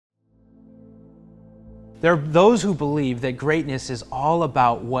There are those who believe that greatness is all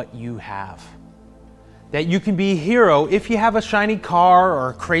about what you have. That you can be a hero if you have a shiny car or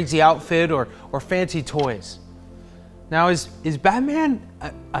a crazy outfit or fancy toys. Now, is Batman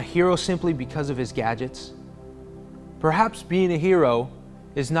a hero simply because of his gadgets? Perhaps being a hero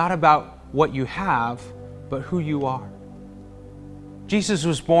is not about what you have, but who you are. Jesus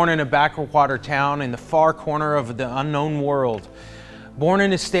was born in a backwater town in the far corner of the unknown world. Born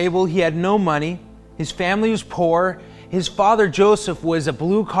in a stable, he had no money. His family was poor. His father Joseph was a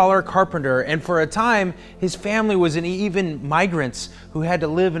blue-collar carpenter, and for a time, his family was even migrants who had to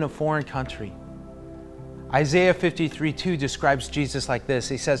live in a foreign country. Isaiah 53:2 describes Jesus like this.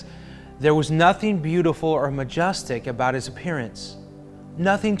 He says, "There was nothing beautiful or majestic about his appearance,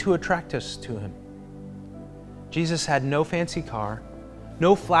 nothing to attract us to him." Jesus had no fancy car,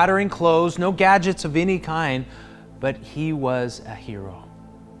 no flattering clothes, no gadgets of any kind, but he was a hero.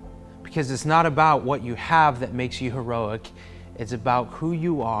 Because it's not about what you have that makes you heroic, it's about who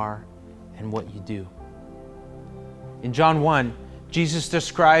you are and what you do. In John 1, Jesus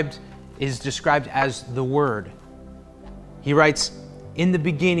is described as the Word. He writes, "In the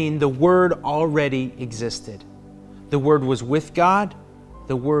beginning, the Word already existed. The Word was with God.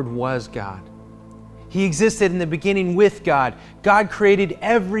 The Word was God. He existed in the beginning with God. God created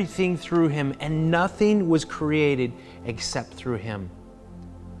everything through him, and nothing was created except through him.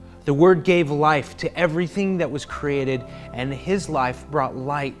 The Word gave life to everything that was created, and his life brought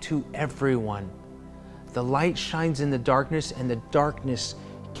light to everyone. The light shines in the darkness, and the darkness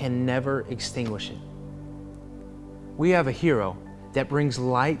can never extinguish it." We have a hero that brings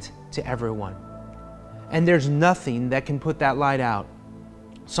light to everyone, and there's nothing that can put that light out.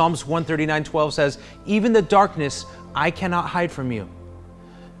 Psalms 139:12 says, "Even the darkness I cannot hide from you.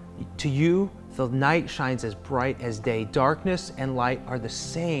 To you, the night shines as bright as day. Darkness and light are the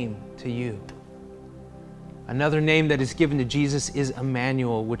same to you." Another name that is given to Jesus is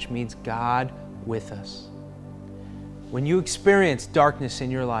Emmanuel, which means God with us. When you experience darkness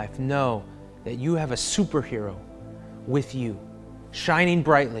in your life, know that you have a superhero with you, shining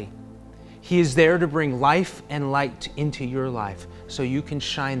brightly. He is there to bring life and light into your life so you can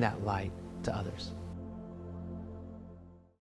shine that light to others.